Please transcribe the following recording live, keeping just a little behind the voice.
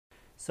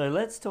So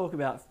let's talk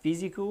about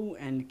physical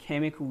and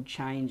chemical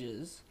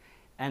changes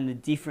and the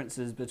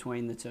differences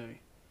between the two.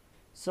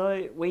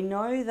 So we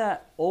know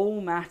that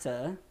all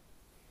matter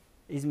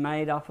is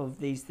made up of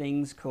these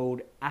things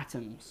called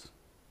atoms.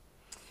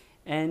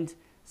 And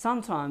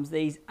sometimes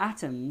these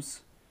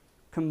atoms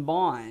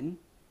combine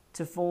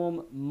to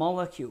form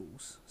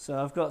molecules.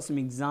 So I've got some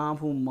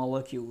example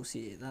molecules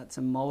here. That's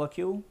a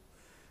molecule.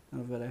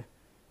 I've got a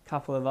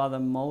couple of other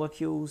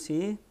molecules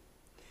here.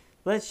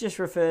 Let's just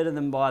refer to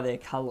them by their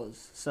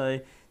colours. So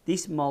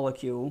this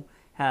molecule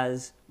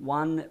has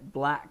one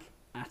black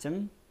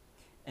atom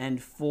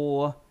and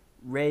 4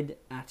 red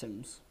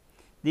atoms.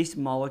 This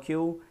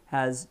molecule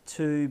has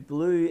 2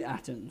 blue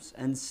atoms,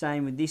 and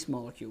same with this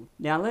molecule.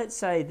 Now let's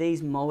say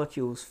these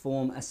molecules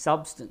form a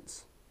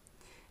substance,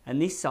 and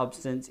this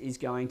substance is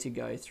going to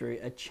go through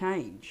a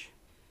change.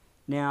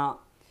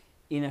 Now,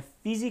 in a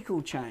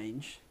physical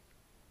change,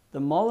 the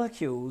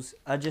molecules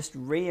are just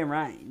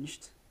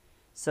rearranged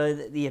so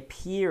that the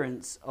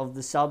appearance of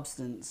the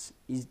substance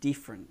is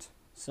different.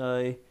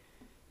 So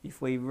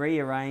if we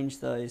rearrange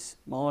those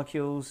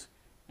molecules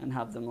and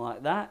have them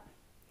like that,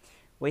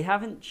 we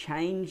haven't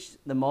changed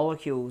the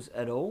molecules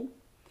at all.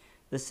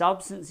 The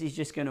substance is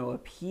just going to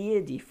appear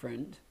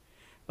different,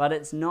 but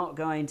it's not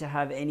going to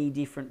have any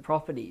different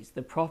properties.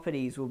 The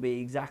properties will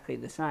be exactly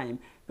the same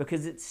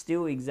because it's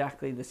still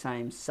exactly the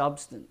same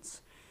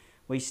substance.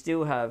 We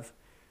still have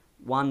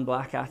 1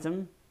 black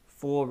atom,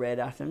 4 red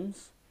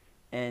atoms,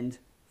 and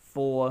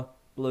 4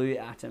 blue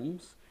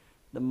atoms.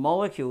 The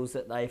molecules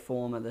that they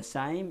form are the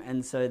same,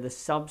 and so the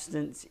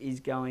substance is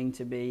going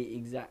to be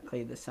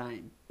exactly the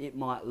same. It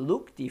might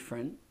look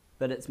different,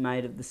 but it's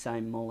made of the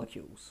same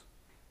molecules.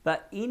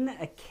 But in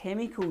a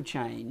chemical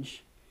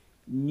change,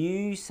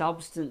 new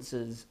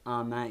substances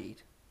are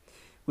made,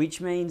 which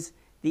means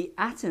the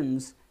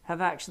atoms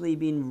have actually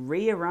been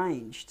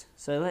rearranged.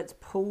 So let's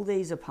pull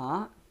these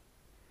apart.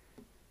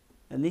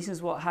 And this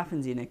is what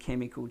happens in a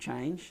chemical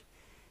change.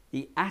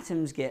 The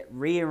atoms get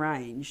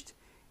rearranged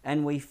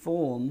and we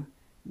form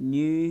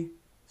new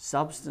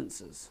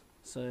substances.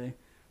 So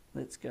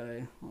let's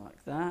go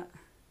like that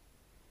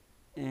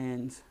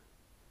and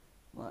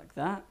like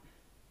that.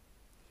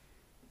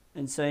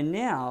 And so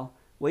now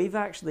we've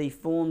actually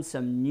formed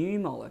some new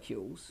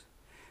molecules,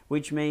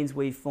 which means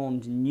we've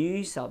formed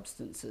new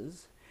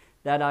substances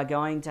that are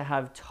going to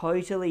have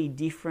totally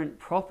different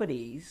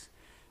properties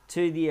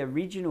to the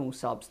original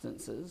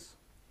substances.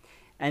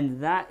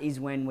 And that is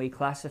when we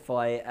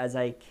classify it as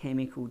a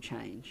chemical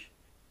change.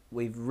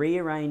 We've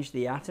rearranged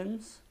the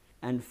atoms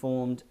and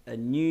formed a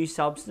new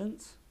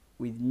substance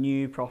with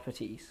new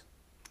properties.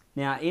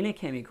 Now, in a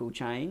chemical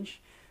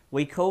change,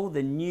 we call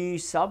the new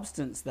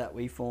substance that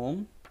we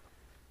form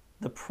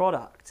the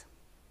product.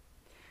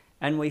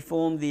 And we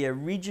form the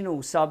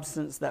original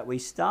substance that we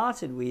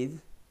started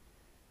with,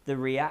 the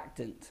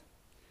reactant.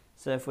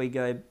 So if we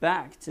go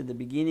back to the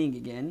beginning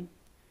again,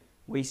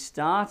 we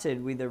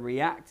started with a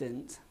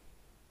reactant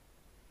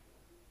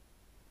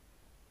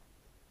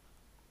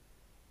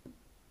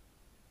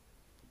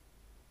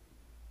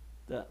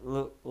that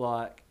looked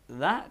like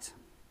that,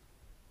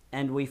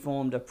 and we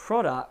formed a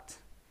product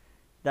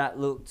that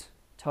looked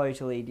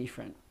totally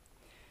different.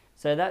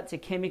 So that's a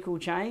chemical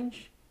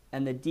change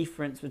and the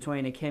difference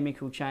between a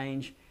chemical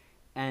change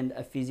and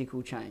a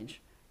physical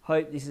change.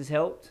 Hope this has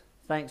helped.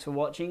 Thanks for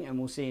watching, and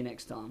we'll see you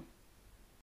next time.